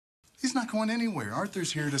He's not going anywhere.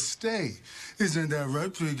 Arthur's here to stay. Isn't that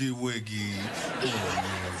right, Piggy Wiggy? Oh,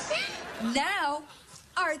 yes. Now,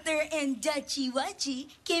 Arthur and Dutchy Wutchy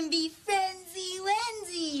can be friendsy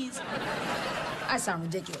wensies. I sound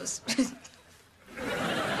ridiculous.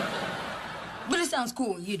 But it sounds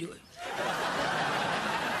cool when you do it.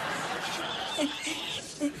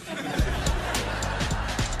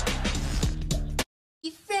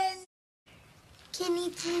 Friend, can he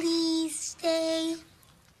please stay?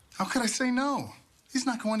 How could I say no? He's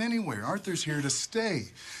not going anywhere. Arthur's here to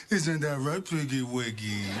stay. Isn't that right, Piggy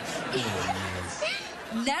Wiggy? Oh, yes.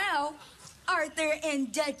 Now, Arthur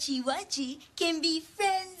and Dutchy Wutchy can be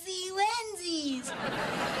friendsy wensies.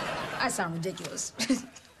 I sound ridiculous.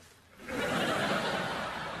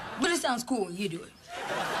 But it sounds cool when you do it.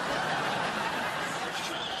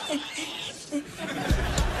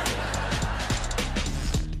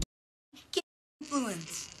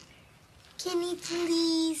 Influence. Can he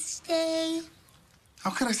please stay? How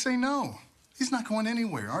could I say no? He's not going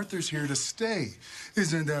anywhere. Arthur's here to stay.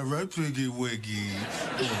 Isn't that right, Piggy Wiggy?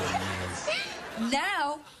 Oh, yes.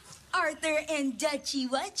 Now, Arthur and Dutchy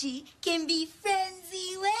Wutchy can be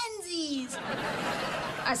friendsy wensies.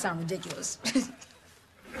 I sound ridiculous.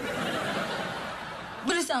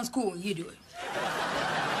 But it sounds cool when you do it.